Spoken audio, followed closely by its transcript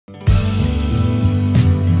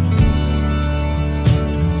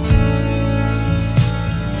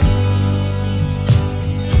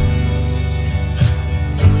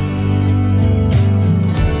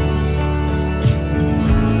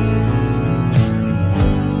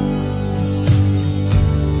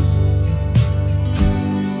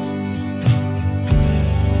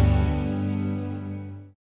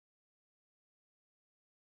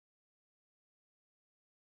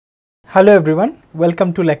Hello everyone,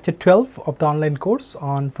 welcome to lecture 12 of the online course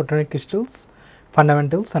on photonic crystals,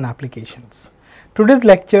 fundamentals and applications. Today's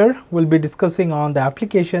lecture will be discussing on the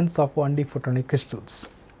applications of 1D photonic crystals.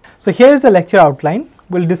 So here is the lecture outline.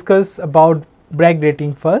 We will discuss about Bragg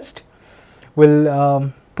grating first. We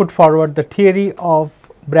will put forward the theory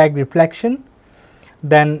of Bragg reflection,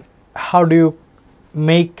 then how do you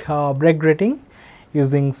make Bragg grating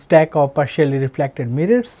using stack of partially reflected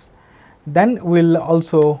mirrors. Then we will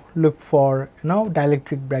also look for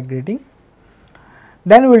dielectric Bragg grating.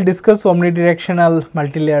 Then we will discuss omnidirectional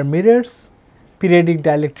multilayer mirrors, periodic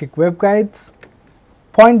dielectric waveguides,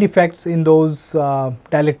 point defects in those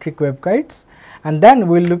dielectric waveguides, and then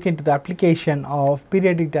we will look into the application of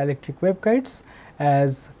periodic dielectric waveguides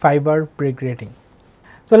as fiber Bragg grating.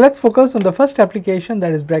 So let us focus on the first application,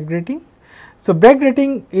 that is Bragg grating. So Bragg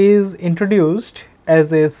grating is introduced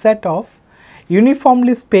as a set of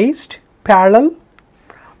uniformly spaced parallel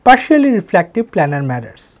partially reflective planar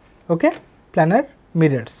mirrors, planar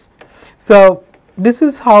mirrors. So this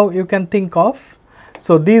is how you can think of.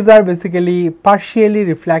 So these are basically partially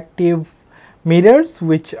reflective mirrors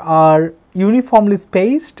which are uniformly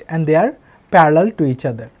spaced and they are parallel to each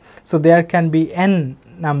other. So there can be n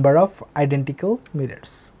number of identical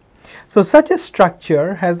mirrors. So such a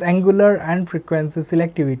structure has angular and frequency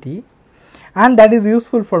selectivity, and that is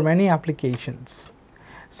useful for many applications.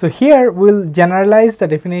 So here we will generalize the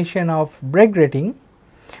definition of Bragg grating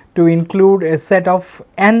to include a set of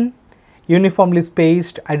n uniformly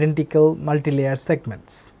spaced identical multilayer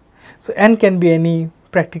segments. So n can be any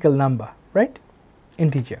practical number, right,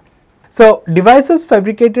 integer. So devices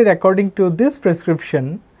fabricated according to this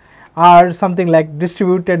prescription are something like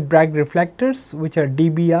distributed Bragg reflectors, which are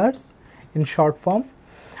DBRs in short form,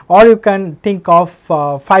 or you can think of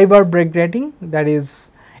fiber Bragg grating, that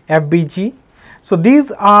is FBG. So these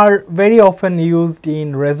are very often used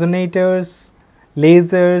in resonators,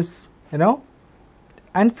 lasers,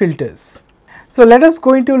 and filters. So let us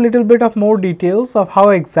go into a little bit of more details of how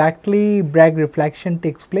exactly Bragg reflection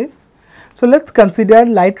takes place. So let us consider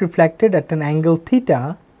light reflected at an angle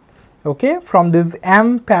theta, from these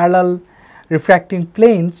m parallel refracting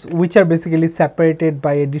planes which are basically separated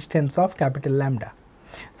by a distance of capital lambda.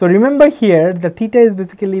 So remember here the theta is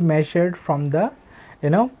basically measured from the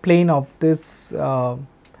plane of this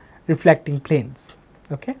reflecting planes,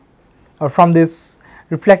 or from this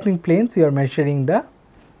reflecting planes you are measuring the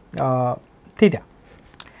theta.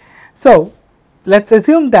 So let us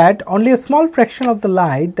assume that only a small fraction of the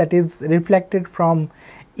light that is reflected from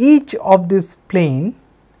each of this plane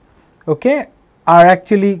are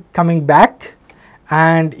actually coming back,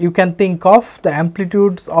 and you can think of the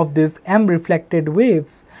amplitudes of these m reflected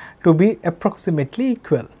waves to be approximately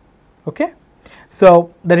equal.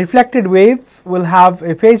 So the reflected waves will have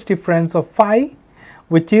a phase difference of phi,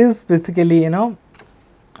 which is basically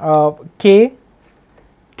k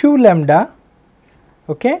 2 lambda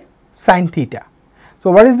sin theta.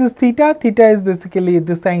 So what is this theta? Theta is basically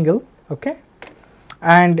this angle,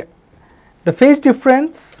 and the phase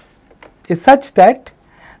difference is such that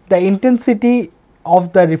the intensity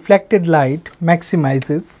of the reflected light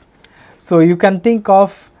maximizes. So you can think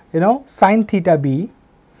of sin theta b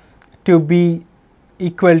to be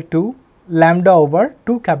equal to lambda over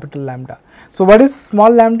 2 capital lambda. So what is small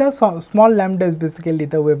lambda? So small lambda is basically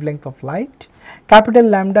the wavelength of light, capital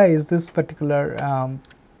lambda is this particular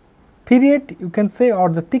period, you can say, or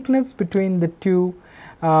the thickness between the two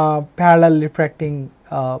parallel refracting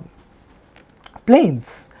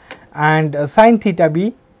planes, and sin theta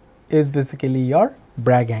b is basically your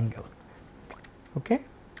Bragg angle.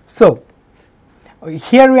 So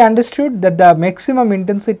here we understood that the maximum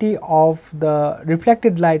intensity of the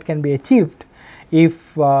reflected light can be achieved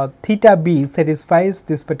if theta b satisfies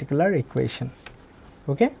this particular equation.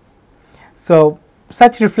 So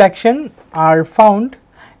such reflection are found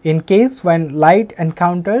in case when light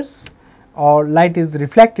encounters or light is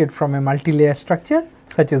reflected from a multilayer structure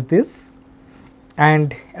such as this,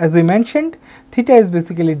 and as we mentioned, theta is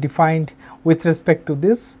basically defined with respect to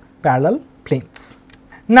this parallel planes.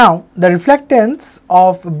 Now the reflectance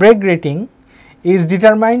of Bragg grating is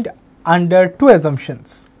determined under two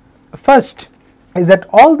assumptions. First is that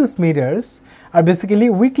all these mirrors are basically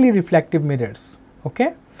weakly reflective mirrors,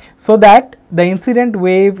 so that the incident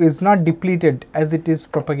wave is not depleted as it is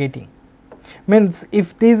propagating. Means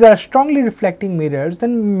if these are strongly reflecting mirrors,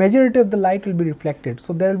 then majority of the light will be reflected.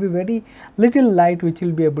 So there will be very little light which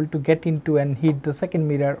will be able to get into and hit the second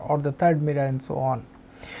mirror or the third mirror and so on.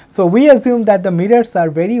 So we assume that the mirrors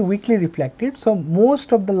are very weakly reflected. So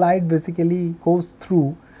most of the light basically goes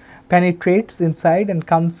through, penetrates inside and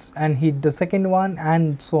comes and hit the second one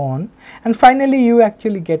and so on, and finally you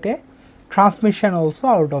actually get a transmission also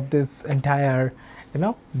out of this entire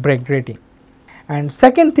Bragg grating. And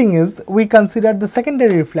second thing is, we consider the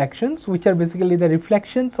secondary reflections, which are basically the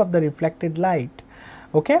reflections of the reflected light.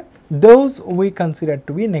 Okay, those we consider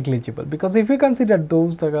to be negligible, because if we consider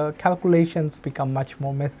those, the calculations become much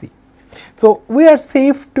more messy. So we are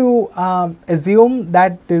safe to assume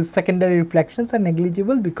that these secondary reflections are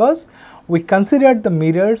negligible, because we considered the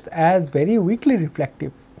mirrors as very weakly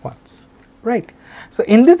reflective ones, right. So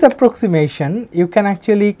in this approximation, you can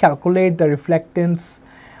actually calculate the reflectance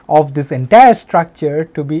of this entire structure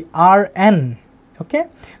to be Rn. Okay.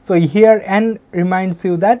 So here n reminds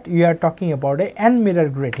you that you are talking about a n mirror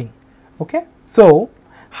grating. Okay. So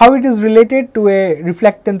how it is related to a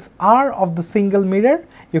reflectance R of the single mirror,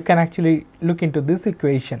 you can actually look into this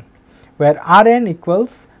equation, where Rn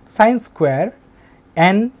equals sine square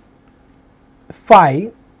n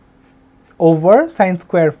phi over sine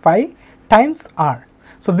square phi times R.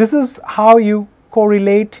 So this is how you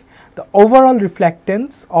correlate the overall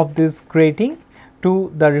reflectance of this grating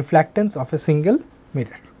to the reflectance of a single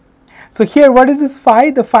mirror. So here, what is this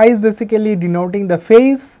phi? The phi is basically denoting the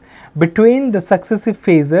phase between the successive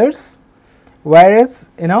phasors,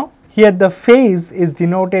 whereas here the phase is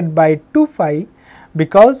denoted by 2 phi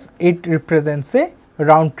because it represents a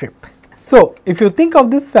round trip. So if you think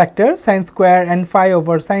of this factor sine square n phi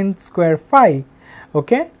over sine square phi,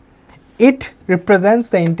 okay, it represents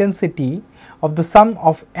the intensity of the sum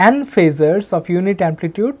of n phasors of unit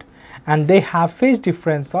amplitude, and they have phase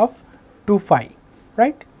difference of 2 phi,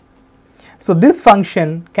 right. So this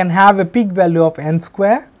function can have a peak value of n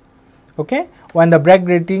square, okay, when the Bragg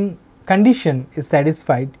grating condition is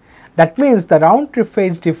satisfied. That means the round trip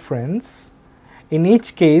phase difference in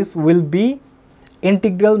each case will be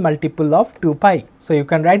integral multiple of 2 pi. So you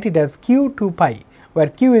can write it as q 2 pi, where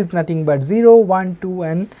q is nothing but 0, 1, 2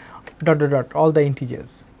 and dot dot dot, all the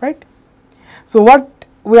integers, right. So what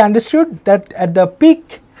we understood, that at the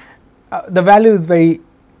peak the value is very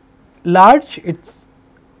large, it is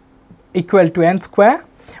equal to n square,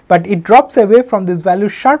 but it drops away from this value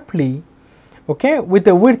sharply, okay, with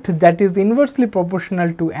a width that is inversely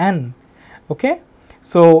proportional to n. Okay.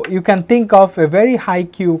 So you can think of a very high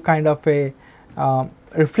q kind of a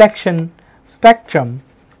reflection spectrum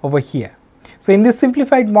over here. So in this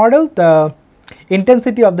simplified model, the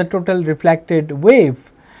intensity of the total reflected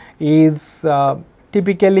wave is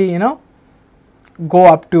typically go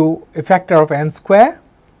up to a factor of n square,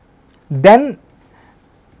 then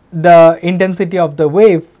the intensity of the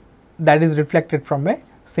wave that is reflected from a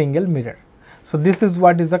single mirror. So this is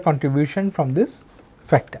what is the contribution from this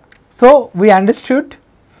factor. So we understood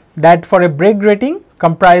that for a Bragg grating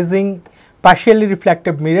comprising partially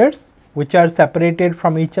reflective mirrors, which are separated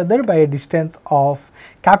from each other by a distance of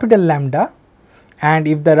capital lambda, and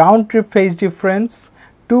if the round trip phase difference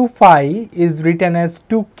 2 phi is written as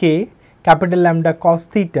 2k capital lambda cos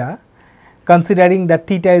theta, considering that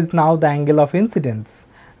theta is now the angle of incidence,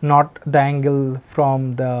 not the angle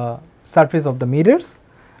from the surface of the mirrors.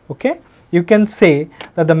 Okay. You can say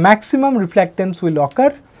that the maximum reflectance will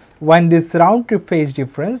occur when this round trip phase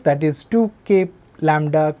difference, that is 2k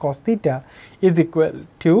lambda cos theta, is equal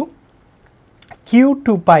to q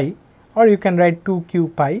 2 pi, or you can write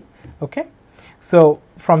 2q pi. Okay. So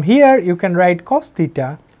from here you can write cos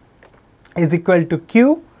theta is equal to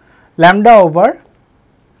q lambda over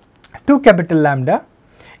 2 capital lambda.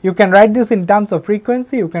 You can write this in terms of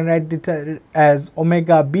frequency, you can write it as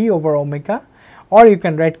omega b over omega, or you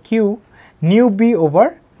can write q nu b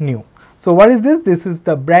over nu. So what is this? This is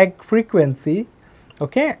the Bragg frequency,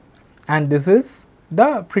 okay, and this is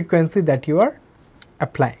the frequency that you are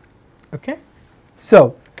applying. Okay.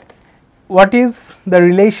 So what is the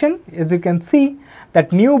relation? As you can see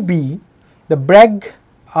that nu b, the Bragg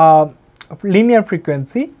linear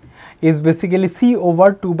frequency, is basically c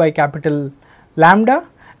over 2 by capital lambda,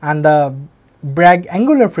 and the Bragg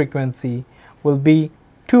angular frequency will be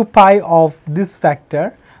 2 pi of this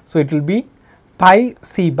factor. So it will be pi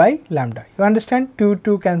c by lambda. You understand,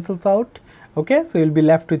 2 cancels out. Okay. So you will be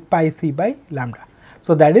left with pi c by lambda.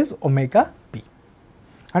 So that is omega b.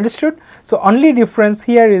 Understood? So only difference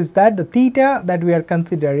here is that the theta that we are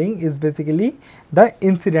considering is basically the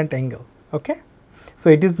incident angle. Okay. So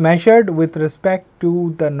it is measured with respect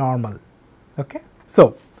to the normal. Okay.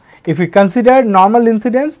 So if we consider normal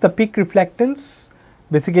incidence, the peak reflectance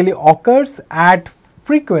basically occurs at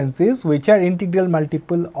frequencies which are integral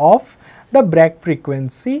multiple of the Bragg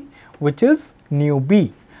frequency, which is nu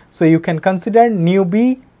b. So you can consider nu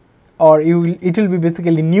b, or it will be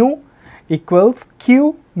basically nu equals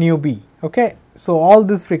q nu b. Okay. So all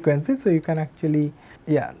these frequencies, so you can actually,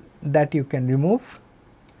 yeah, that you can remove.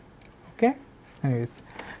 Okay. Anyways,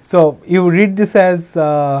 So you read this as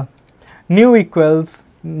nu equals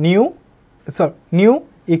nu, so nu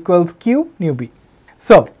equals q nu b.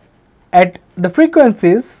 So at the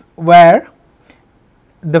frequencies where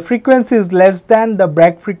the frequency is less than the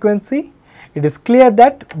Bragg frequency, it is clear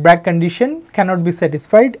that Bragg condition cannot be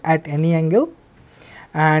satisfied at any angle.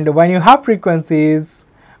 And when you have frequencies,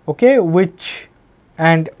 okay, which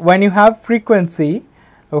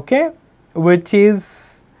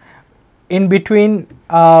is in between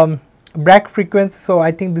Bragg frequency, so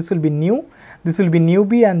I think this will be nu, this will be nu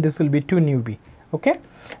b, and this will be 2 nu b. Okay,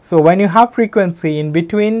 so when you have frequency in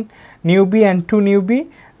between nu b and 2 nu b,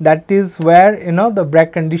 that is where the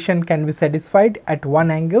Bragg condition can be satisfied at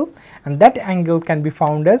one angle, and that angle can be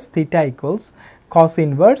found as theta equals cos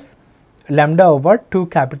inverse lambda over 2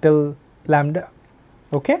 capital lambda.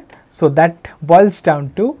 Okay, so that boils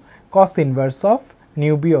down to cos inverse of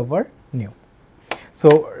nu b over nu.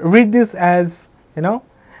 So read this as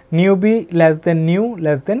nu b less than nu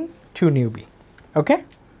less than 2 nu b. Okay,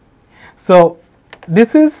 so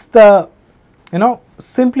this is the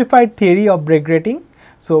simplified theory of Bragg grating.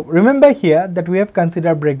 So remember here that we have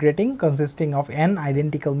considered Bragg grating consisting of n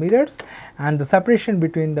identical mirrors, and the separation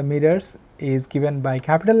between the mirrors is given by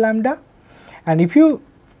capital lambda. And if you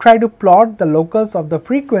try to plot the locus of the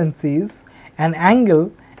frequencies and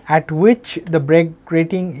angle at which the Bragg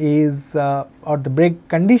grating is or the Bragg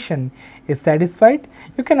condition is satisfied,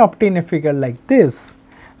 you can obtain a figure like this.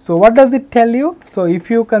 So what does it tell you? So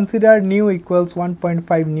if you consider nu equals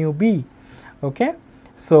 1.5 nu b, okay,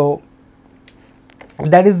 so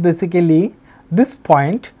that is basically this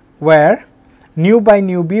point where nu by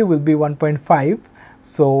nu b will be 1.5.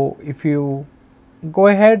 So if you go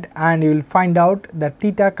ahead and you will find out that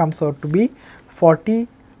theta comes out to be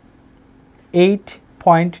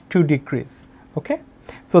 48.2 degrees. Okay,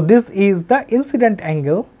 so this is the incident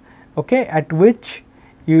angle, okay, at which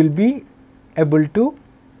you will be able to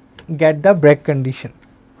get the Bragg condition,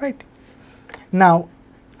 right. Now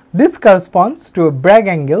this corresponds to a Bragg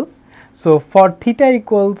angle. So for theta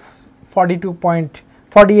equals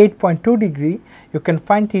 48.2 degree, you can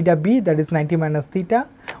find theta b, that is 90 minus theta,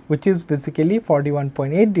 which is basically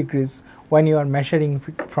 41.8 degrees when you are measuring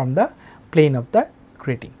from the plane of the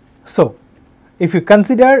grating. So if you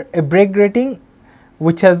consider a Bragg grating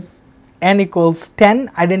which has n equals 10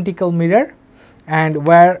 identical mirror, and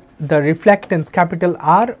where the reflectance capital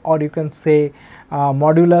R, or you can say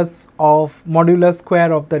modulus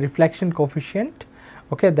square of the reflection coefficient,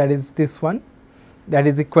 okay, that is this one, that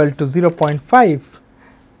is equal to 0.5.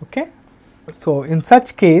 Okay, so in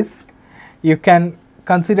such case you can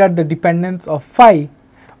consider the dependence of phi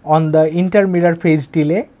on the inter-mirror phase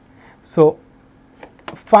delay. So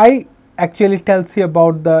phi actually tells you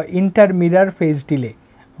about the inter-mirror phase delay,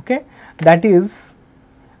 okay, that is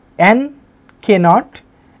n k naught,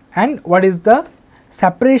 and what is the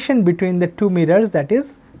separation between the two mirrors, that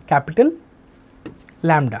is capital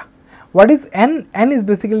lambda. What is n? N is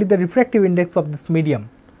basically the refractive index of this medium,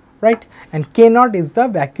 right, and k naught is the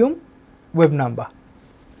vacuum wave number.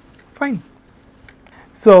 Fine.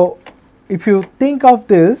 So if you think of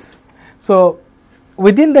this, so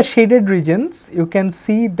within the shaded regions you can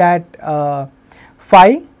see that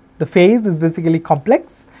phi, the phase, is basically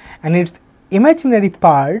complex, and its imaginary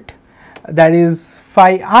part, that is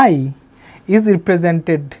phi I, is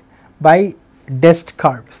represented by dashed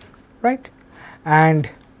curves, right. And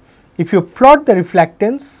if you plot the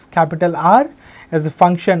reflectance capital R as a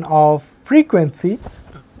function of frequency,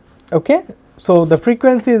 okay, so the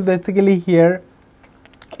frequency is basically here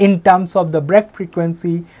in terms of the Bragg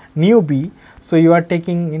frequency nu b. So you are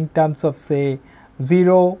taking in terms of say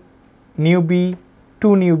 0 nu b,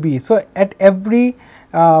 2 nu b. So at every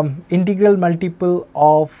integral multiple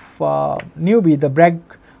of nu b, the Bragg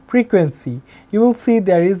frequency, you will see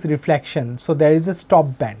there is reflection. So there is a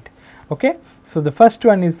stop band. Okay, so the first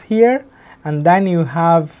one is here, and then you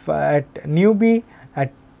have at nu b,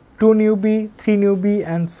 at 2 nu b, 3 nu b,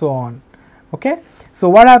 and so on. Okay, so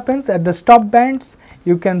what happens at the stop bands?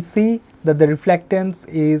 You can see that the reflectance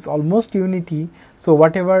is almost unity. So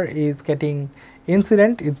whatever is getting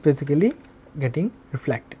incident is basically getting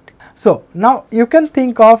reflected. So now you can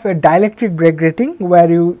think of a dielectric Bragg grating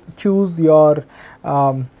where you choose your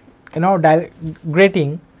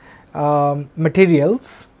grating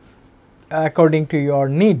materials according to your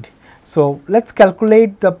need. So let's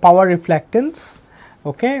calculate the power reflectance,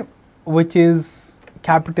 okay, which is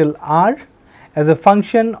capital R as a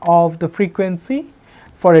function of the frequency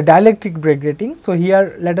for a dielectric Bragg grating. So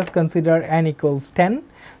here let us consider n equals 10.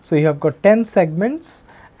 So you have got 10 segments,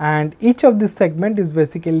 and each of this segment is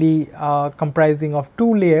basically comprising of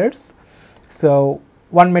 2 layers. So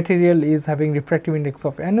one material is having refractive index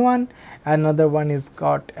of N1, another one is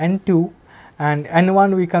got N2, and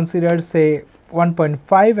N1 we consider say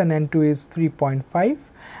 1.5 and N2 is 3.5,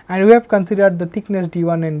 and we have considered the thickness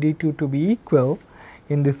D1 and D2 to be equal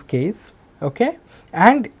in this case. Okay.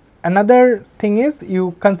 And another thing is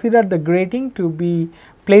you consider the grating to be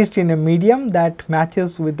placed in a medium that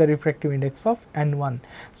matches with the refractive index of N1.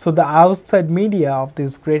 So, the outside media of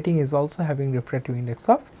this grating is also having refractive index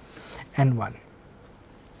of N1.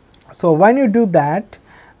 So, when you do that,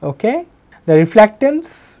 okay, the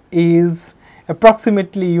reflectance is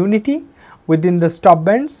approximately unity within the stop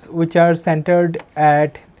bands which are centered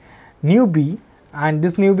at nu b, and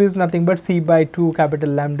this nu b is nothing but c by 2 capital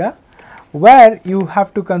lambda, where you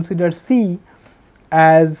have to consider c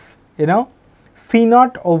as c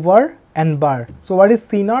naught over n bar. So, what is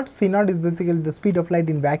c naught? C naught is basically the speed of light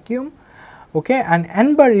in vacuum, okay, and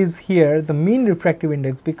n bar is here the mean refractive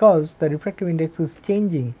index, because the refractive index is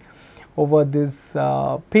changing over this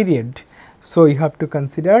period. So, you have to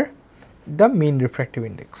consider the mean refractive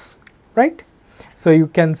index, right. So, you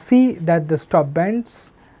can see that the stop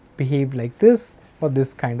bands behave like this for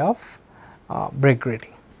this kind of break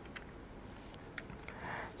grating.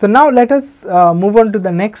 So, now let us move on to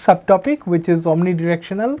the next subtopic, which is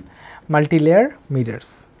omnidirectional multilayer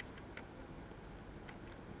mirrors.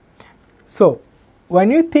 So, when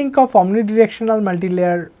you think of omnidirectional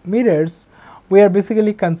multilayer mirrors, we are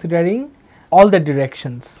basically considering all the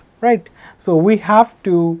directions, right. So, we have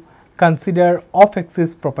to consider off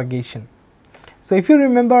axis propagation. So, if you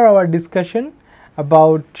remember our discussion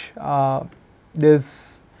about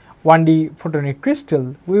this 1D photonic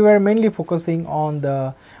crystal, we were mainly focusing on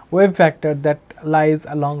the wave vector that lies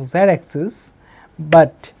along z axis,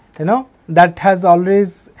 but that has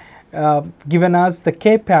always given us the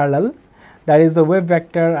k parallel, that is the wave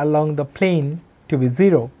vector along the plane to be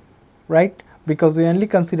 0, right, because we only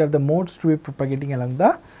consider the modes to be propagating along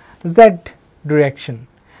the z direction.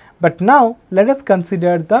 But now let us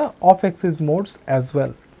consider the off axis modes as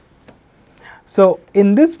well. So,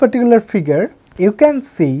 in this particular figure you can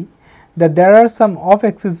see that there are some off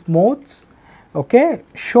axis modes, okay,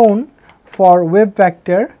 shown for wave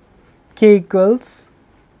vector k equals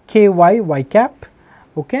ky y cap,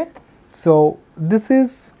 okay. So, this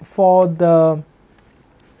is for the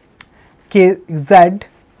kz,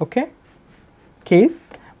 okay,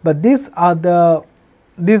 case, but these are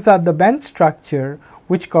the band structure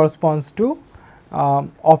which corresponds to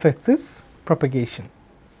off axis propagation.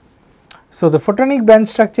 So, the photonic band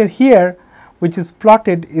structure here which is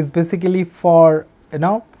plotted is basically for a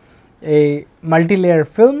multilayer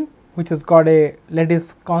film which has got a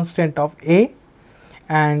lattice constant of A,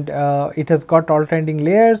 and it has got alternating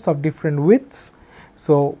layers of different widths.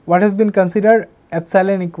 So, what has been considered,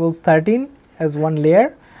 epsilon equals 13 as one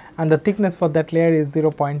layer, and the thickness for that layer is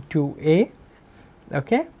 0.2 A,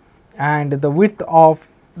 okay, and the width of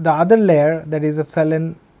the other layer, that is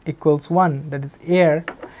epsilon equals 1, that is air,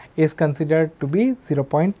 is considered to be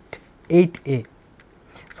 0.8 A.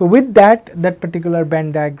 So, with that particular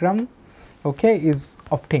band diagram, okay, is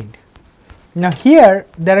obtained. Now, here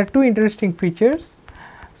there are two interesting features.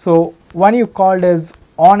 So, one you called as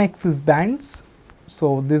on axis bands.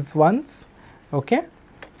 So, these ones, okay.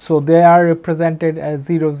 So, they are represented as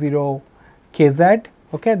 0 0 kz,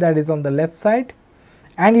 okay, that is on the left side,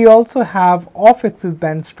 and you also have off axis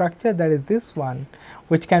band structure, that is this one,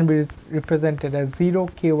 which can be represented as 0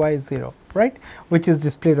 ky 0, right, which is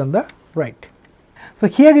displayed on the right. So,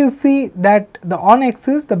 here you see that the on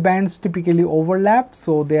axis the bands typically overlap,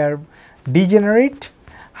 so they are degenerate.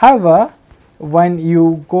 However, when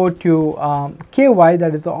you go to ky,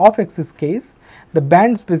 that is the off axis case, the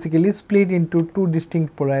bands basically split into two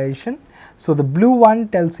distinct polarization. So, the blue one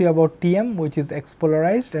tells you about Tm, which is x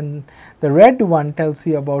polarized, and the red one tells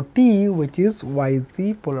you about T, which is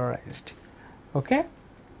yz polarized, okay,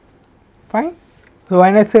 fine. So,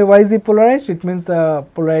 when I say yz polarized, it means the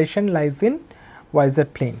polarization lies in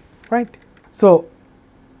yz plane, right. So,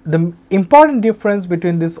 the important difference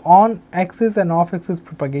between this on axis and off axis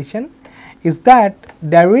propagation is that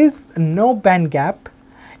there is no band gap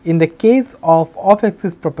in the case of off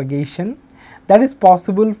axis propagation that is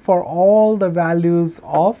possible for all the values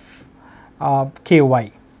of ky,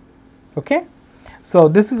 okay. So,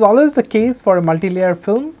 this is always the case for a multilayer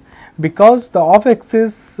film, because the off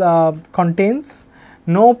axis contains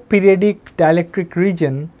no periodic dielectric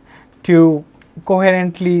region to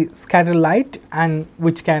coherently scatter light and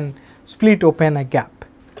which can split open a gap.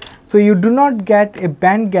 So, you do not get a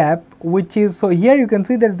band gap which is, so here you can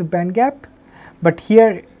see there is a band gap, but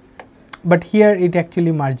here it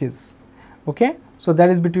actually merges, okay. So, that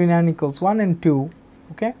is between n equals 1 and 2,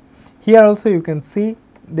 okay. Here also you can see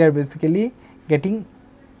they are basically getting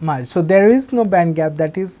merged. So, there is no band gap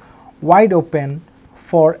that is wide open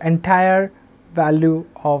for entire value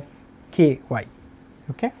of ky.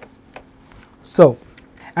 Okay. So,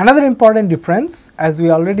 another important difference, as we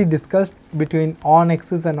already discussed, between on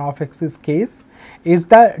axis and off axis case is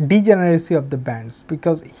the degeneracy of the bands,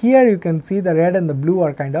 because here you can see the red and the blue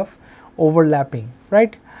are kind of overlapping,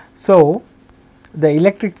 right. So, the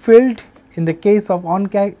electric field in the case of on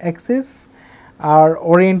axis are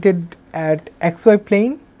oriented at xy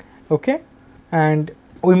plane, okay, and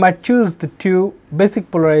we might choose the two basic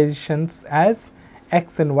polarizations as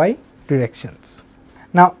x and y directions.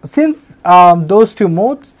 Now, since those two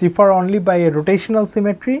modes differ only by a rotational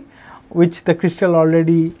symmetry, which the crystal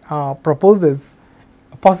already possesses,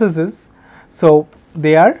 so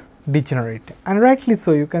they are degenerate, and rightly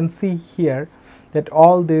so. You can see here that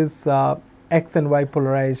all these x and y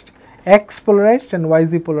polarized, x polarized and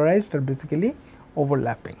yz polarized are basically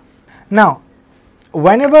overlapping. Now,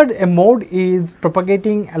 whenever a mode is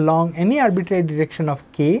propagating along any arbitrary direction of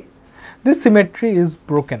k, this symmetry is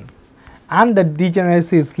broken and the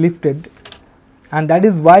degeneracy is lifted, and that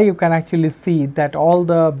is why you can actually see that all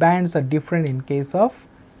the bands are different in case of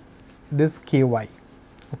this ky,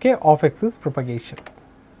 okay, off axis propagation.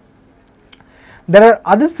 There are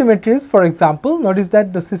other symmetries. For example, notice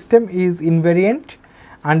that the system is invariant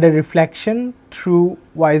under reflection through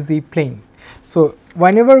yz plane. So,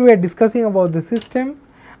 whenever we are discussing about the system,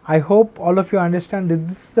 I hope all of you understand that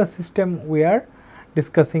this is the system we are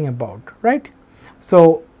discussing about, right.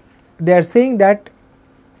 So, they are saying that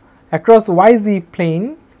across yz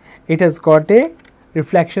plane it has got a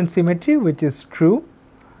reflection symmetry which is true,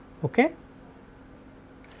 okay,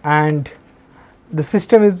 and the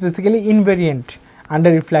system is basically invariant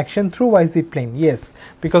under reflection through yz plane. Yes,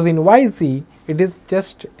 because in yz it is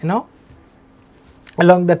just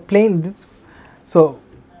along that plane. So,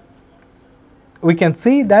 we can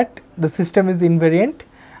see that the system is invariant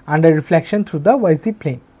under reflection through the yz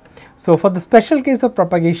plane. So, for the special case of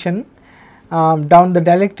propagation down the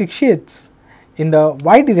dielectric sheets in the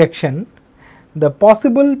y direction, the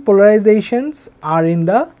possible polarizations are in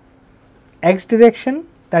the x direction,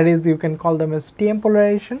 that is you can call them as TM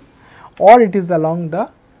polarization, or it is along the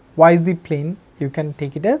yz plane, you can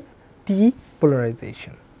take it as TE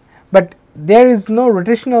polarization. But there is no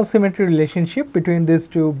rotational symmetry relationship between these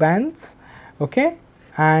two bands, okay,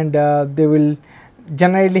 and they will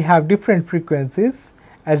generally have different frequencies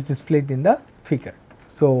as displayed in the figure.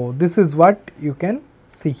 So, this is what you can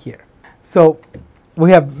see here. So,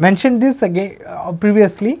 we have mentioned this again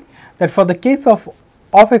previously, that for the case of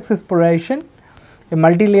off axis polarization, a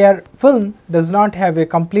multilayer film does not have a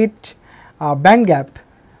complete band gap,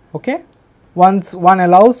 okay, once one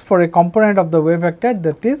allows for a component of the wave vector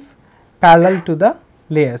that is parallel to the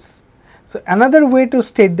layers. So, another way to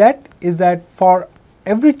state that is that for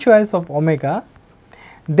every choice of omega,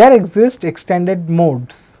 there exist extended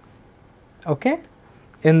modes, okay,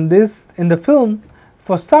 in the film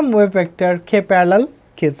for some wave vector k parallel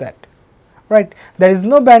kz, right. There is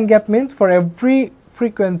no band gap, means for every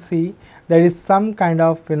frequency there is some kind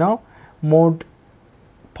of mode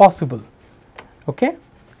possible, okay,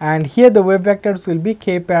 and here the wave vectors will be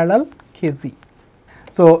k parallel kz.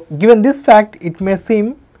 So, given this fact, it may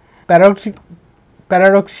seem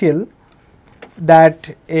paradoxical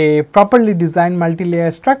that a properly designed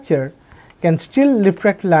multilayer structure can still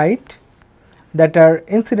reflect light that are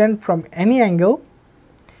incident from any angle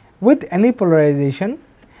with any polarization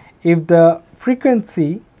if the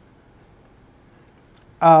frequency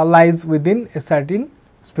lies within a certain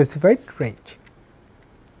specified range.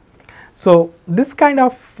 So, this kind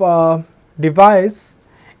of device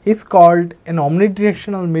is called an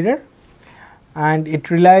omnidirectional mirror, and it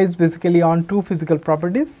relies basically on two physical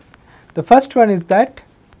properties. The first one is that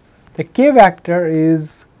the k vector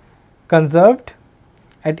is conserved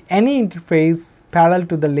at any interface parallel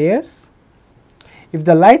to the layers. If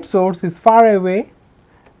the light source is far away,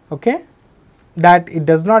 okay, that it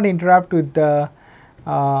does not interrupt with the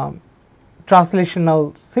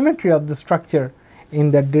translational symmetry of the structure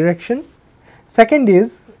in that direction. Second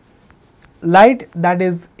is, light that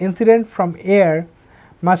is incident from air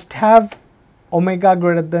must have omega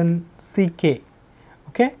greater than ck,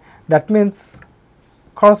 okay. That means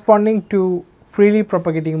corresponding to freely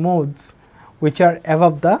propagating modes which are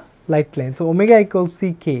above the light line. So, omega equals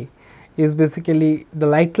ck is basically the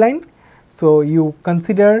light line. So, you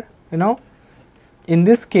consider in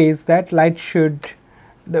this case that light should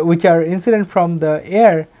which are incident from the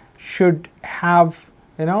air should have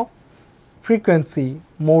frequency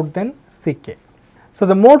more than ck. So,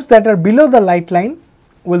 the modes that are below the light line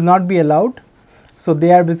will not be allowed. So,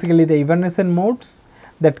 they are basically the evanescent modes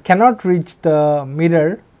that cannot reach the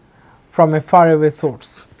mirror from a far away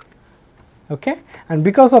source. Okay. And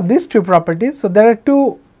because of these two properties, so there are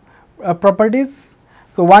two properties.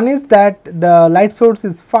 So, one is that the light source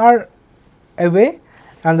is far away,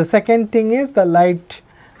 and the second thing is the light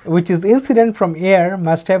which is incident from air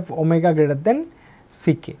must have omega greater than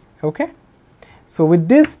Ck. Okay. So, with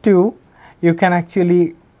these two you can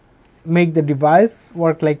actually make the device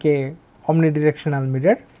work like a omnidirectional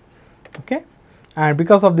mirror. Okay. And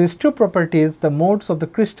because of these two properties, the modes of the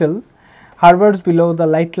crystal hovers below the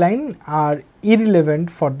light line are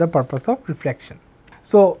irrelevant for the purpose of reflection.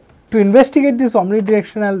 So, to investigate this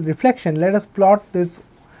omnidirectional reflection, let us plot this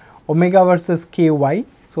omega versus ky.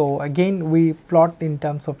 So, again we plot in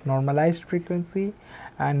terms of normalized frequency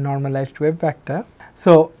and normalized wave vector.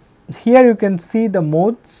 So, here you can see the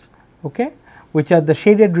modes, okay, which are the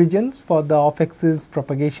shaded regions for the off axis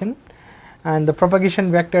propagation, and the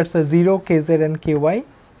propagation vectors are 0, kz and ky.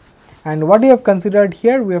 And what we have considered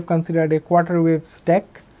here, we have considered a quarter wave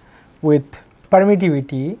stack with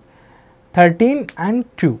permittivity 13 and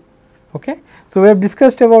 2. Okay. So, we have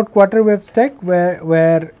discussed about quarter wave stack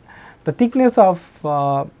where the thickness of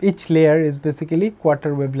each layer is basically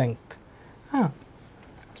quarter wavelength.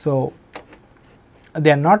 So,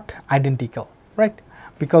 they are not identical, right,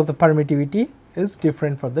 because the permittivity is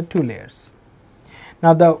different for the two layers.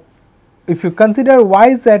 Now, if you consider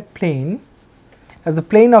yz plane as a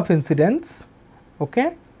plane of incidence,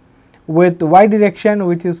 okay, with y direction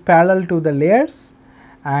which is parallel to the layers,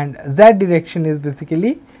 and z direction is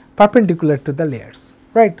basically perpendicular to the layers,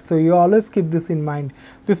 right. So, you always keep this in mind,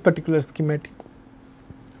 this particular schematic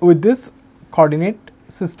with this coordinate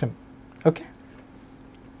system. Okay.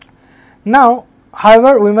 Now,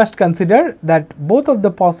 however, we must consider that both of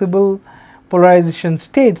the possible polarization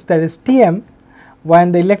states, that is Tm,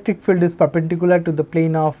 when the electric field is perpendicular to the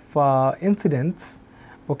plane of incidence,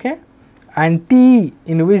 okay, and Te,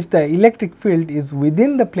 in which the electric field is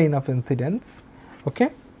within the plane of incidence. Okay.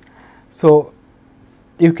 So,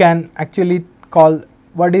 you can actually call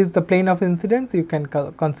what is the plane of incidence, you can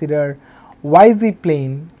consider yz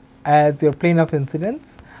plane as your plane of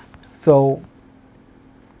incidence. So,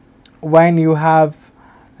 when you have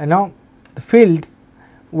the field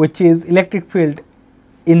which is electric field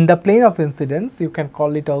in the plane of incidence, you can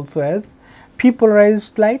call it also as p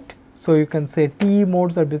polarized light. So, you can say TE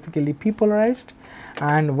modes are basically p polarized,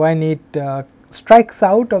 and when it strikes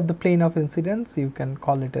out of the plane of incidence, you can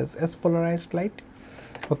call it as s polarized light.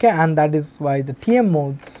 Okay, and that is why the TM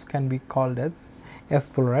modes can be called as s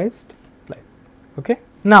polarized light. Okay.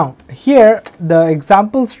 Now, here the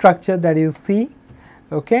example structure that you see,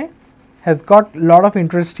 okay, has got lot of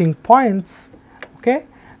interesting points. Okay.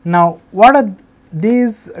 Now, what are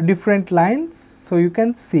these different lines? So, you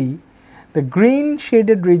can see the green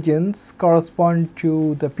shaded regions correspond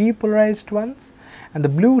to the p polarized ones, and the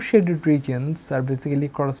blue shaded regions are basically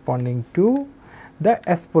corresponding to the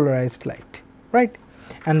s polarized light, right.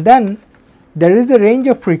 And then there is a range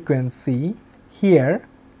of frequency here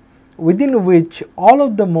within which all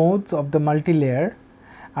of the modes of the multilayer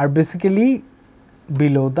are basically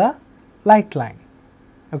below the light line.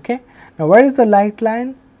 Okay. Now, where is the light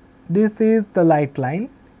line? This is the light line.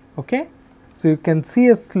 Okay. So, you can see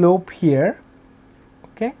a slope here.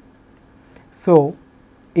 Okay. So,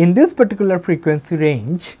 in this particular frequency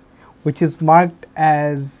range, which is marked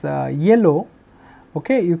as yellow,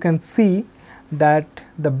 okay, you can see that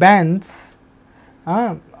the bands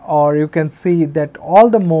or you can see that all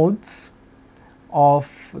the modes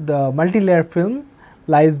of the multilayer film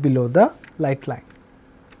lies below the light line.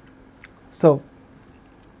 So,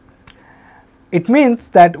 it means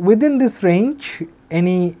that within this range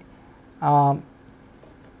any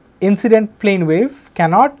incident plane wave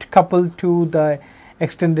cannot couple to the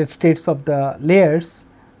extended states of the layers.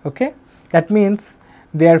 Okay. That means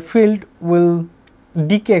their field will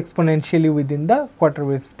decay exponentially within the quarter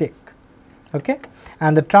wave stack. Okay.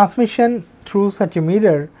 And the transmission through such a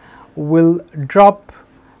mirror will drop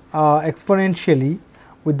exponentially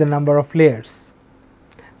with the number of layers.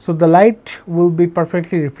 So, the light will be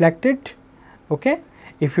perfectly reflected, okay,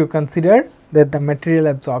 if you consider that the material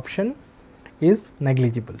absorption is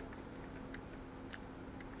negligible.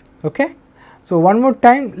 Okay. So, one more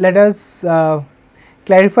time let us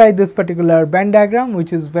clarify this particular band diagram,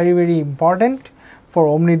 which is very important for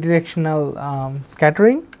omnidirectional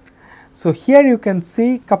scattering. So, here you can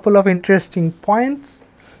see couple of interesting points,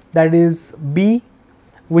 that is B,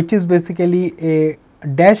 which is basically a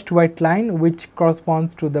dashed white line which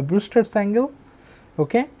corresponds to the Brewster's angle.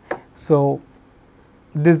 Okay. So,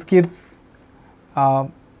 this gives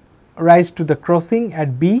rise to the crossing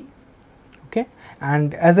at B, okay,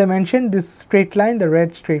 And as I mentioned, this straight line, the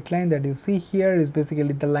red straight line that you see here is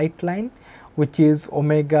basically the light line, which is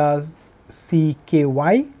omega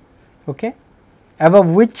CKY, okay,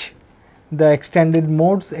 above which the extended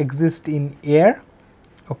modes exist in air,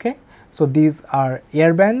 okay. So, these are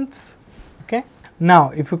air bands, okay.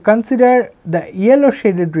 Now, if you consider the yellow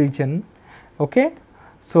shaded region, okay,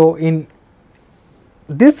 so in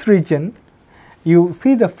this region you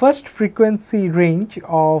see the first frequency range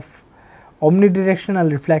of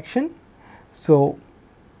omnidirectional reflection. So,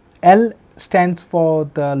 L stands for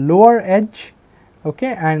the lower edge,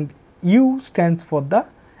 okay, and U stands for the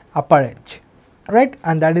upper edge, right,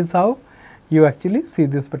 and that is how you actually see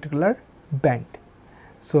this particular band.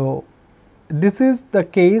 So, this is the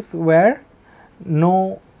case where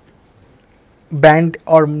no band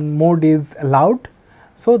or mode is allowed,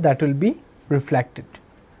 so that will be reflected,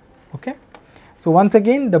 okay. So, once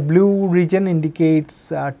again the blue region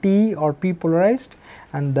indicates T or P polarized,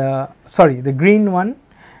 and the green one,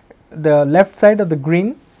 the left side of the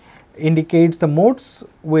green indicates the modes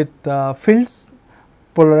with fields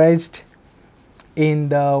polarized in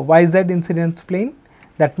the YZ incidence plane.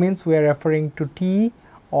 That means we are referring to T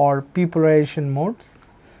or P polarization modes,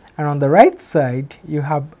 and on the right side you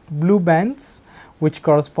have blue bands which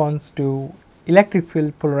corresponds to electric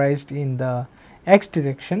field polarized in the x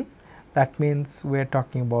direction. That means we are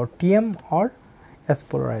talking about TM or S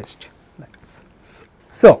polarized lights.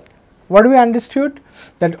 So, what we understood,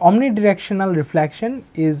 that omnidirectional reflection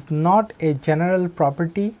is not a general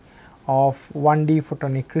property of 1D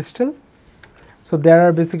photonic crystal. So, there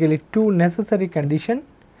are basically two necessary conditions.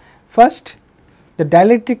 First, the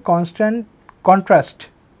dielectric contrast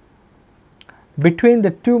between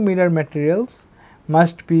the two mirror materials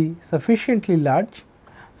must be sufficiently large,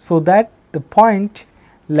 so that the point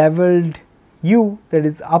leveled U, that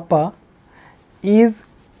is upper, is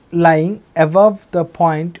lying above the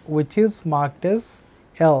point which is marked as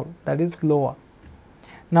L, that is lower.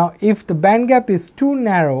 Now, if the band gap is too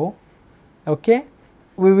narrow, okay,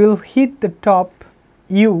 we will hit the top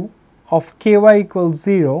U of ky equals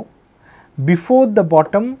 0 before the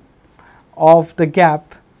bottom of the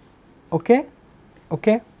gap, okay,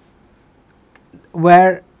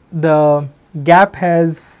 where the gap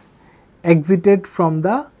has exited from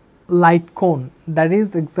the light cone, that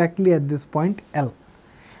is exactly at this point L.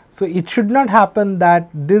 So, it should not happen that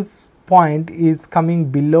this point is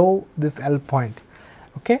coming below this L point,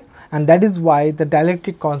 okay, and that is why the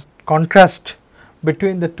dielectric contrast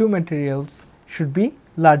between the two materials should be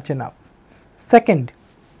large enough. Second,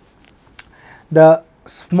 the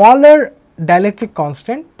smaller dielectric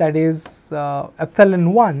constant, that is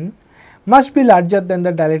epsilon 1, must be larger than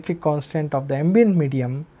the dielectric constant of the ambient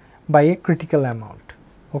medium by a critical amount,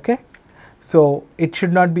 okay. So, it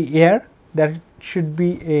should not be air, that should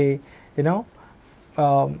be a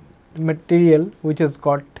material which has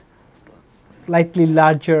got slightly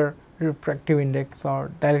larger refractive index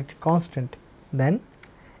or dielectric constant than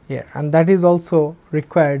air, and that is also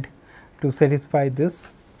required to satisfy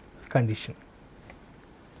this condition,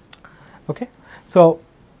 okay. So,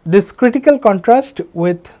 this critical contrast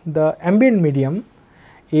with the ambient medium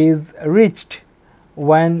is reached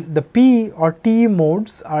when the P or T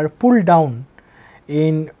modes are pulled down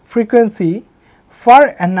in frequency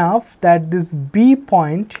far enough that this B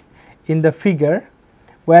point in the figure,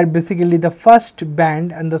 where basically the first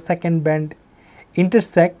band and the second band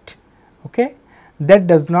intersect, okay, that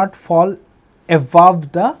does not fall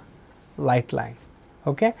above the light line,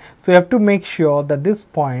 okay. So, you have to make sure that this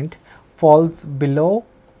point falls below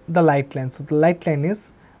the light line. So, the light line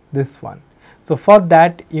is this one. So, for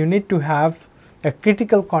that you need to have a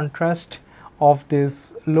critical contrast of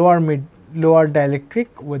this lower dielectric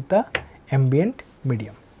with the ambient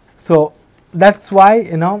medium. So, that is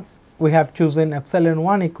why we have chosen epsilon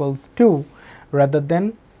 1 equals 2 rather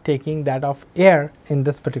than taking that of air in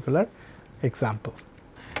this particular example.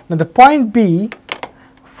 Now, the point B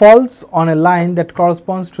falls on a line that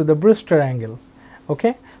corresponds to the Brewster angle,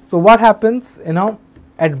 okay. So, what happens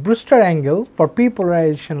at Brewster angle for P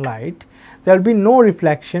polarization light, there will be no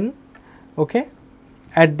reflection, okay,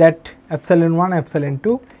 at that epsilon 1 epsilon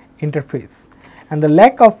 2 interface, and the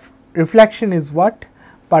lack of reflection is what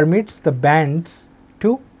permits the bands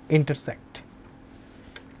to intersect.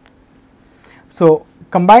 So,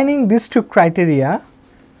 combining these two criteria,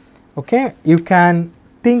 okay, you can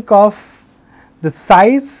think of the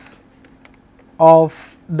size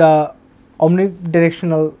of the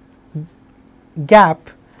omnidirectional gap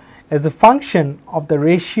as a function of the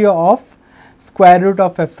ratio of square root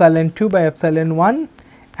of epsilon 2 by epsilon 1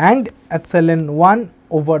 and epsilon 1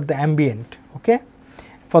 over the ambient, okay,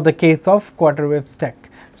 for the case of quarter wave stack.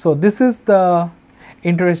 So, this is the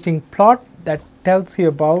interesting plot that tells you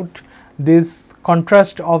about this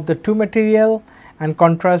contrast of the two material and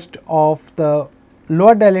contrast of the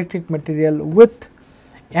lower dielectric material with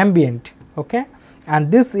ambient, okay,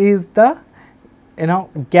 and this is the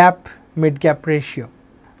gap mid gap ratio,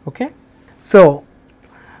 okay. So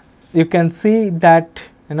you can see that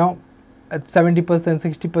at 70%,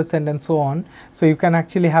 60% and so on. So you can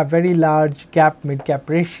actually have very large gap mid gap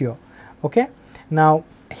ratio, okay. Now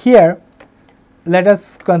here let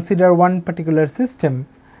us consider one particular system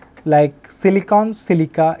like silicon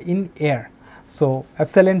silica in air. So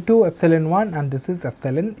epsilon 2, epsilon 1 and this is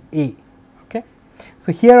epsilon A, okay.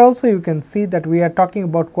 So here also you can see that we are talking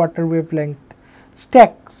about quarter wavelength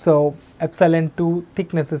stack. So epsilon 2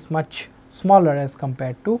 thickness is much smaller as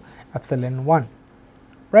compared to epsilon 1,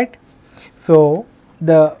 right. So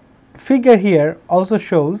the figure here also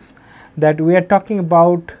shows that we are talking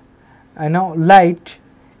about light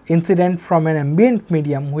incident from an ambient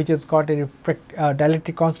medium which has got a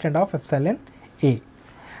dielectric constant of epsilon A.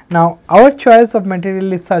 Now our choice of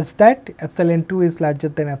material is such that epsilon 2 is larger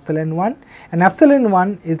than epsilon 1 and epsilon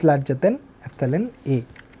 1 is larger than epsilon A,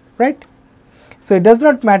 right. So it does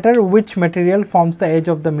not matter which material forms the edge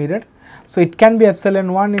of the mirror. So it can be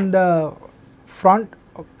epsilon 1 in the front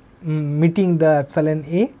meeting the epsilon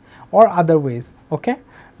A or other ways, okay,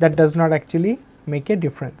 that does not actually make a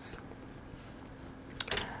difference.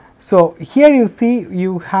 So here you see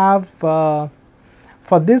you have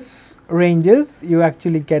for this ranges you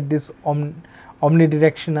actually get this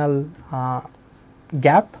omnidirectional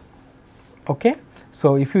gap, okay.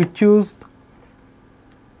 So if you choose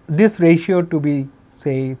this ratio to be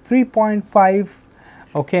say 3.5,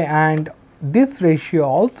 okay, and this ratio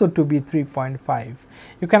also to be 3.5,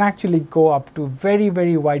 you can actually go up to very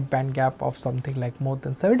wide band gap of something like more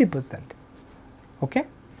than 70%, okay.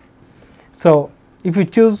 So if you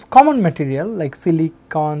choose common material like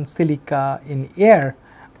silicon silica in air,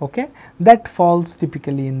 okay, that falls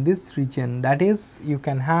typically in this region, that is you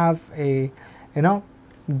can have a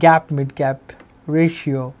gap mid gap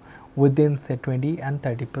ratio within say 20 and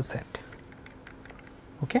 30%,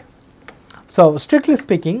 okay. So strictly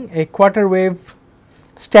speaking, a quarter wave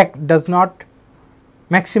stack does not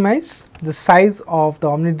maximize the size of the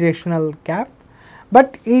omnidirectional gap,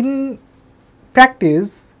 but in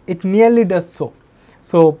practice it nearly does so.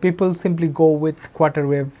 So people simply go with quarter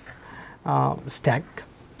wave stack,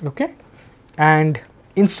 okay, and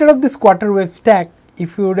instead of this quarter wave stack,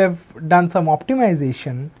 if you would have done some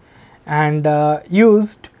optimization and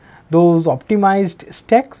used those optimized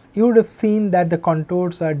stacks, you would have seen that the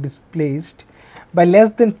contours are displaced by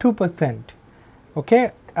less than 2%,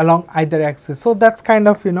 okay, along either axis. So that's kind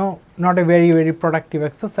of not a very productive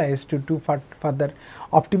exercise to do further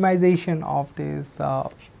optimization of this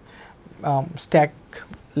stack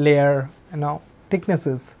layer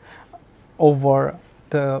thicknesses over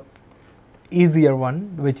the easier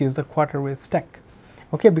one, which is the quarter wave stack,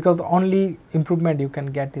 okay, because only improvement you can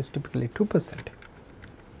get is typically 2%,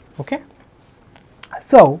 okay.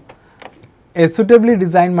 So a suitably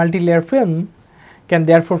designed multi-layer film can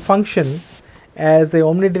therefore function as a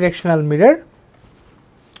omnidirectional mirror,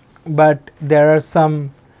 but there are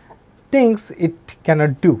some things it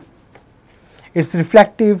cannot do. Its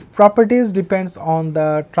reflective properties depends on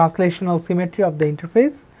the translational symmetry of the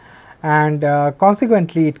interface, and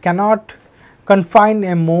consequently it cannot confine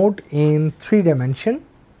a mode in 3 dimension.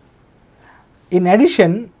 In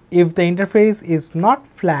addition, if the interface is not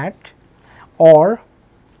flat, or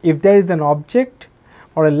if there is an object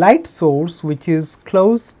or a light source which is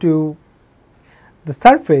close to the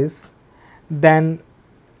surface, then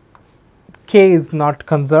K is not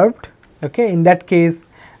conserved, okay. In that case,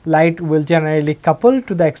 light will generally couple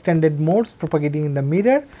to the extended modes propagating in the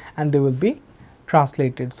mirror and they will be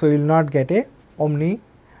translated. So you will not get a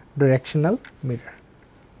omnidirectional mirror,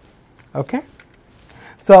 okay.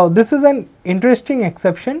 So this is an interesting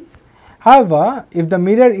exception. However, if the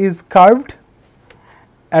mirror is curved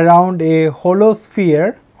around a hollow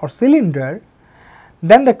sphere or cylinder,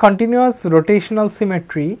 then the continuous rotational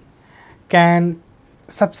symmetry can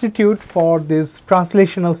substitute for this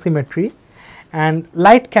translational symmetry and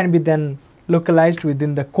light can be then localized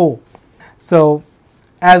within the core. So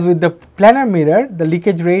as with the planar mirror, the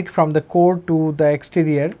leakage rate from the core to the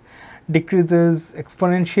exterior decreases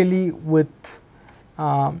exponentially with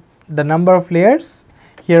the number of layers.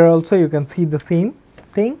 Here also you can see the same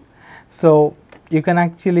thing. So you can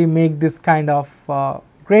actually make this kind of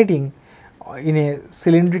grating in a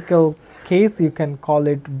cylindrical case, you can call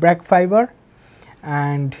it Bragg fiber,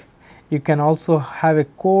 and you can also have a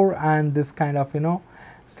core and this kind of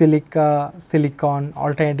silicon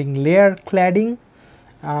alternating layer cladding.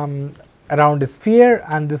 around a sphere,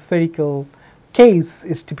 and the spherical case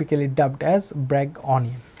is typically dubbed as Bragg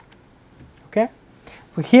onion. Okay.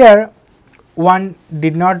 So, here one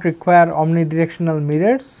did not require omnidirectional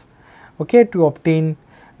mirrors, okay, to obtain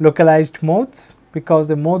localized modes, because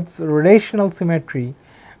the mode's rotational symmetry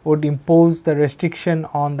would impose the restriction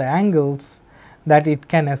on the angles that it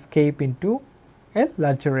can escape into a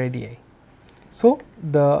larger radii. So,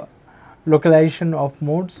 the localization of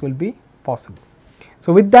modes will be possible.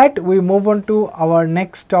 So, with that we move on to our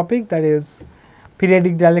next topic, that is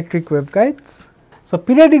periodic dielectric waveguides. So,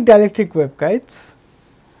 periodic dielectric waveguides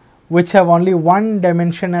which have only one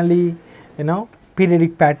dimensionally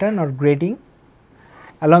periodic pattern or grading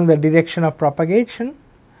along the direction of propagation,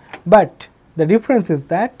 but the difference is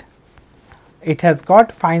that it has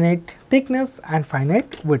got finite thickness and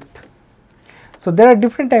finite width. So, there are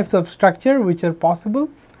different types of structure which are possible.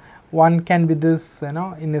 One can be this,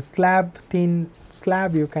 in a slab, thin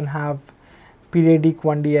slab, you can have periodic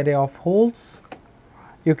 1D array of holes.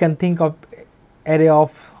 You can think of array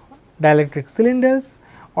of dielectric cylinders,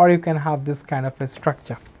 or you can have this kind of a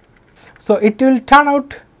structure. So, it will turn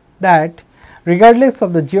out that regardless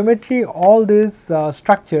of the geometry, all these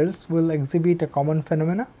structures will exhibit a common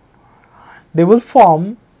phenomena. They will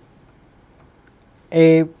form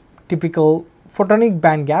a typical photonic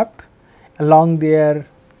band gap along their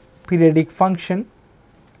periodic function,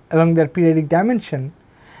 along their periodic dimension,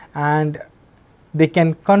 and they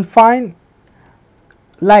can confine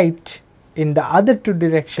light in the other two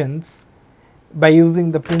directions by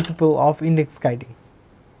using the principle of index guiding,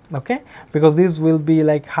 okay, because these will be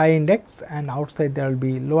like high index and outside there will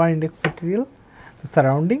be lower index material, the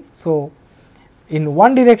surrounding. So, in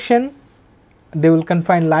one direction they will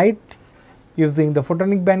confine light using the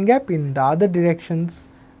photonic band gap, in the other directions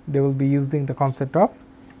they will be using the concept of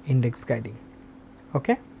index guiding.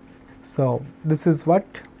 Okay. So, this is what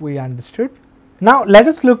we understood. Now, let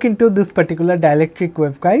us look into this particular dielectric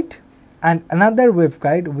waveguide and another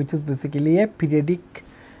waveguide which is basically a periodic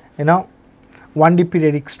 1D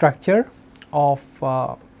periodic structure of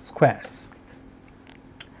squares.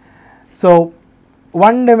 So,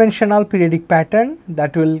 one dimensional periodic pattern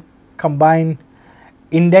that will combine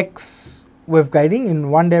index waveguiding in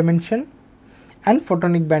one dimension and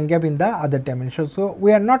photonic band gap in the other dimension. So,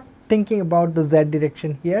 we are not thinking about the z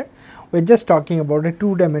direction here, we are just talking about a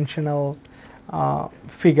two dimensional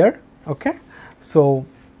figure. Okay. So,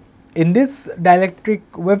 in this dielectric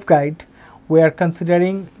waveguide we are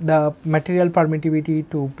considering the material permittivity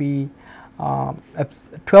to be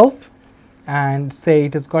 12 and say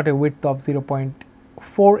it has got a width of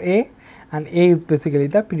 0.4 a and a is basically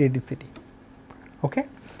the periodicity. Okay.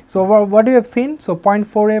 So, what we have seen, so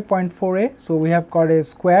 0.4 a, 0.4 a, so we have got a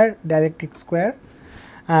square, dielectric square,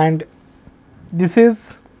 and this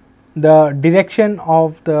is the direction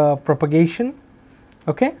of the propagation,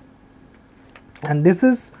 okay, and this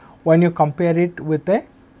is when you compare it with a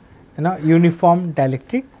uniform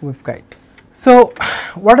dielectric waveguide. So,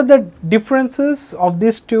 what are the differences of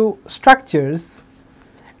these two structures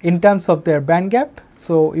in terms of their band gap?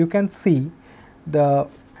 So, you can see the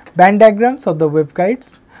band diagrams of the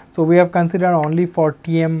waveguides. So, we have considered only for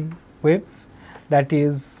TM waves, that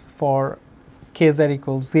is for kz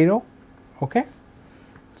equals 0. Okay.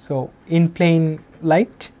 So, in plane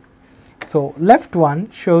light. So, left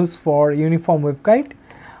one shows for uniform waveguide,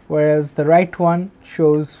 whereas the right one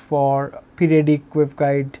shows for periodic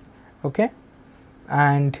waveguide. Okay.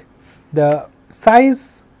 And the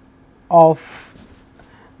size of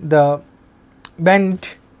the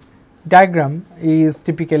band diagram is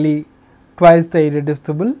typically twice the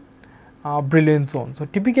irreducible Brillouin zone. So,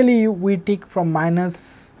 typically we take from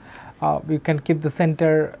minus, you can keep the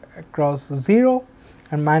center across 0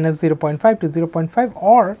 and minus 0.5 to 0.5,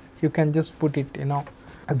 or you can just put it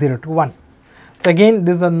 0 to 1. So, again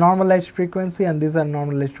this is a normalized frequency and this is a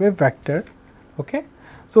normalized wave vector. Okay.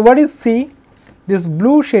 So, what you see, this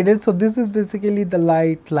blue shaded, so this is basically the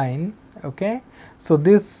light line. Okay. So,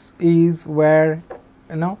 this is where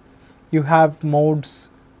you have modes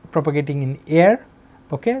propagating in air.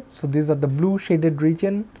 Okay. So, these are the blue shaded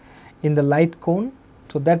region in the light cone.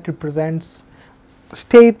 So, that represents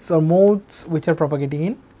states or modes which are propagating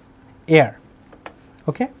in air.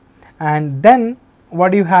 Okay. And then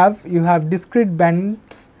what you have discrete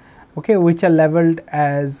bands, okay, which are leveled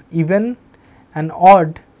as even and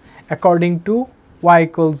odd according to y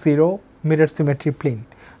equals 0 mirror symmetry plane.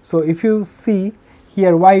 So, if you see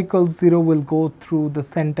here y equals 0 will go through the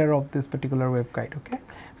center of this particular waveguide. Okay.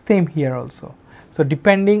 Same here also. So,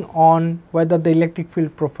 depending on whether the electric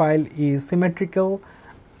field profile is symmetrical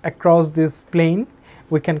across this plane,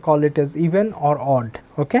 we can call it as even or odd.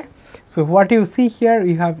 Okay. So, what you see here,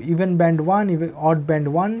 you have even band 1, even odd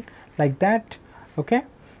band 1, like that. Okay.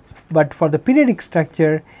 But for the periodic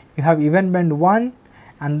structure, you have even band 1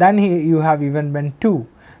 and then here you have even band 2.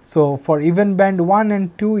 So, for even band 1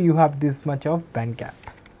 and 2, you have this much of band gap.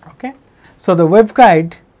 Okay. So, the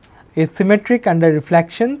waveguide is symmetric under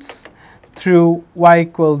reflections through y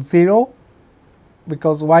equals 0,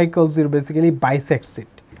 because y equals 0 basically bisects it.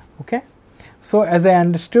 Okay. So, as I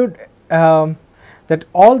understood that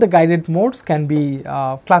all the guided modes can be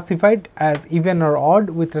classified as even or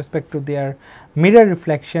odd with respect to their mirror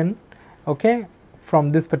reflection, okay,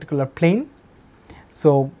 from this particular plane.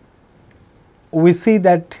 So, we see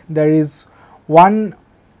that there is one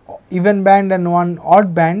even band and one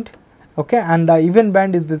odd band, okay, and the even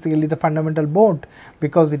band is basically the fundamental mode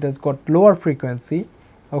because it has got lower frequency,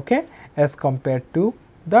 okay, as compared to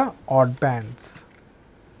the odd bands.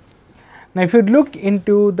 Now, if you look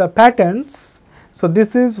into the patterns, so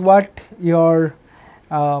this is what your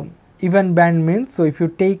even band means. So, if you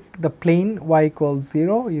take the plane y equals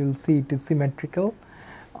 0, you will see it is symmetrical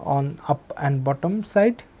on up and bottom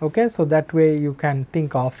side. Okay. So, that way you can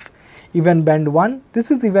think of even band 1, this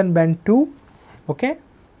is even band 2. Okay.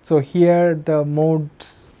 So, here the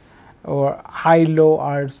modes or high low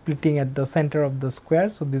are splitting at the center of the square.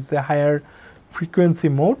 So, this is a higher frequency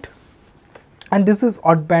mode, and this is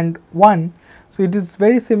odd band 1. So, it is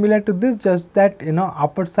very similar to this, just that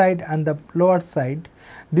upper side and the lower side,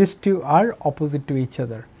 these two are opposite to each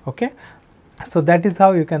other. Okay. So, that is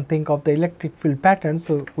how you can think of the electric field pattern.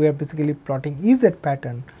 So, we are basically plotting Ez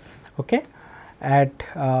pattern, okay, at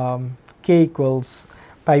k equals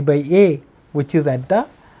pi by a, which is at the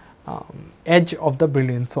edge of the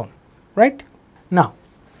Brillouin zone, right. Now,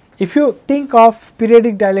 if you think of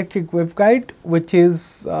periodic dielectric waveguide, which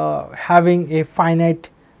is having a finite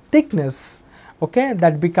thickness, okay,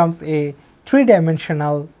 that becomes a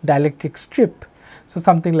 3-dimensional dielectric strip. So,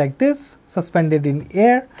 something like this suspended in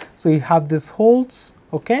air. So, you have these holes,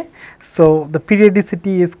 okay. So, the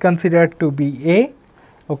periodicity is considered to be A,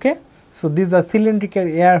 okay. So, these are cylindrical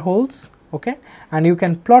air holes, okay, and you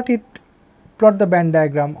can plot the band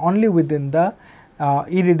diagram only within the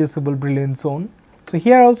irreducible Brillouin zone. So,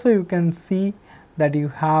 here also you can see that you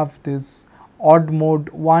have this odd mode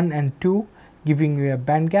 1 and 2 giving you a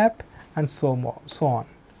band gap and so on.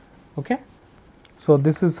 Okay. So,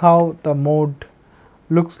 this is how the mode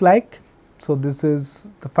looks like. So, this is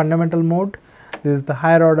the fundamental mode, this is the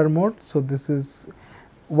higher order mode. So, this is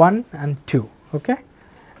 1 and 2. Okay.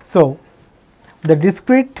 So, the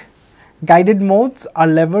discrete guided modes are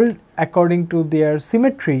leveled according to their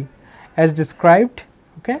symmetry as described,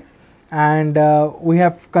 okay, and we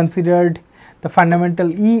have considered the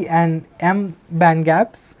fundamental E and M band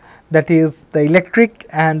gaps, that is the electric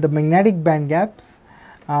and the magnetic band gaps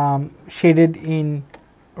shaded in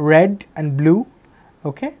red and blue.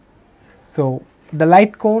 Okay. So, the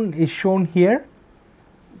light cone is shown here,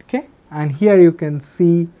 okay, and here you can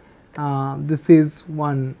see this is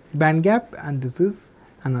one band gap and this is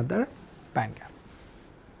another band gap.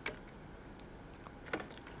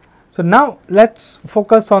 So, now let us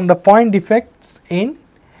focus on the point defects in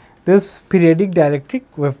this periodic dielectric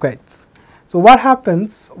waveguides. So, what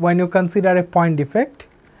happens when you consider a point defect?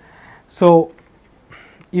 So,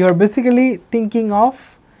 you are basically thinking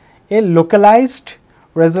of a localized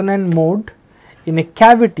resonant mode in a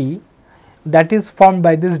cavity that is formed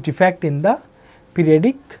by this defect in the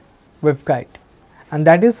periodic waveguide, and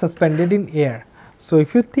that is suspended in air. So,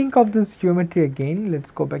 if you think of this geometry again, let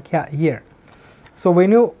us go back here. So,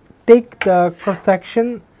 when you take the cross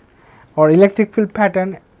section or electric field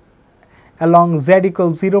pattern along z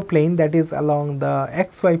equals 0 plane, that is along the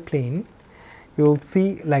xy plane, you will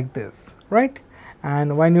see like this, right.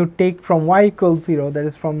 And when you take from y equals 0, that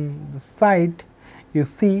is from the side, you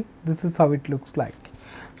see this is how it looks like.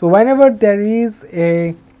 So, whenever there is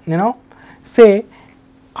a say,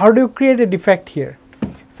 how do you create a defect here?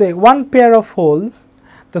 Say one pair of holes,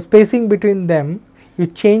 the spacing between them you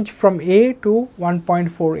change from A to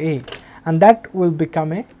 1.4 A, and that will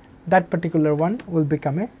become a, that particular one will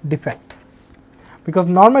become a defect, because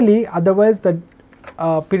normally otherwise the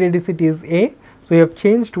periodicity is A. So, you have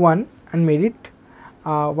changed one and made it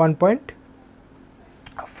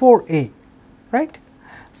 1.4 A, right.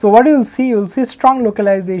 So, what you will see? You will see strong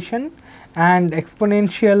localization and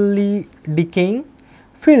exponentially decaying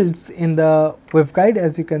fields in the waveguide,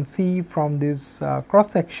 as you can see from this cross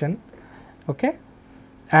section, okay.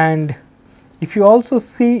 And if you also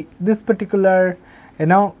see this particular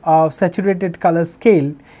saturated color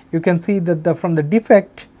scale, you can see that from the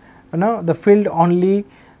defect, the field only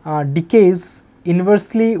decays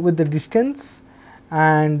inversely with the distance,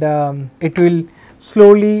 and it will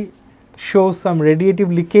slowly show some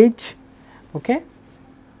radiative leakage, okay,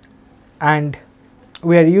 and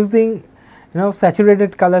we are using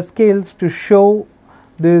saturated color scales to show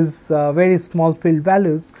these very small field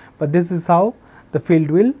values, but this is how the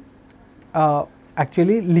field will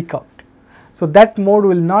actually leak out. So, that mode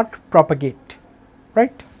will not propagate,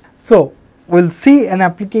 right. So, we will see an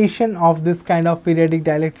application of this kind of periodic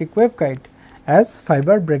dielectric waveguide as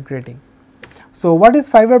fiber break grating. So, what is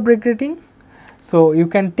fiber break grating? So, you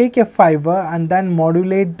can take a fiber and then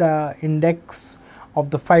modulate the index of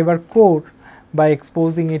the fiber core by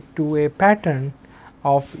exposing it to a pattern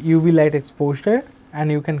of UV light exposure,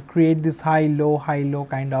 and you can create this high low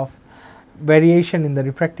kind of variation in the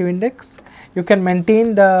refractive index. You can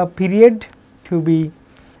maintain the period to be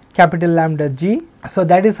capital lambda g. So,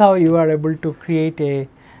 that is how you are able to create a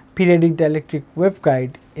periodic dielectric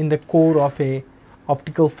waveguide in the core of a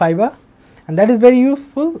optical fiber, and that is very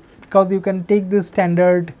useful because you can take this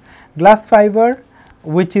standard glass fiber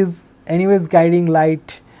which is anyways guiding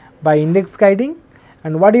light by index guiding,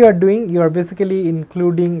 and what you are doing, you are basically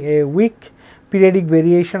including a weak periodic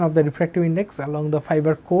variation of the refractive index along the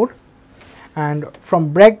fiber core. And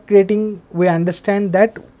from break grating we understand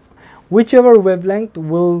that whichever wavelength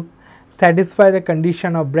will satisfy the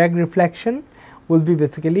condition of Bragg reflection will be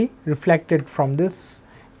basically reflected from this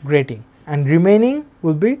grating, and remaining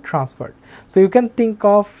will be transferred. So, you can think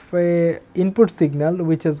of a input signal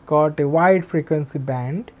which has got a wide frequency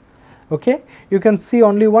band, okay. You can see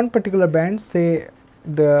only one particular band, say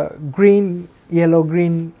the green, yellow,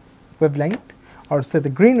 green wavelength, or say the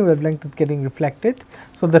green wavelength is getting reflected.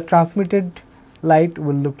 So, the transmitted light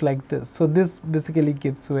will look like this. So, this basically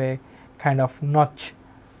gives you a kind of notch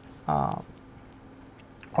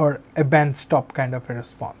or a band stop kind of a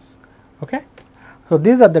response, okay. So,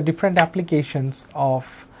 these are the different applications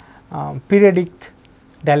of periodic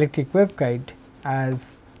dielectric waveguide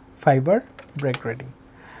as fiber break grating.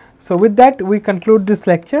 So, with that we conclude this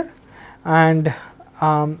lecture, and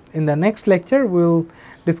in the next lecture we will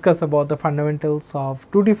discuss about the fundamentals of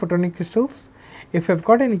 2D photonic crystals. If you have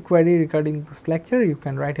got any query regarding this lecture, you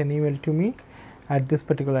can write an email to me at this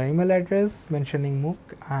particular email address mentioning MOOC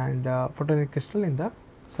and photonic crystal in the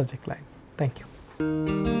subject line. Thank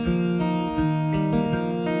you.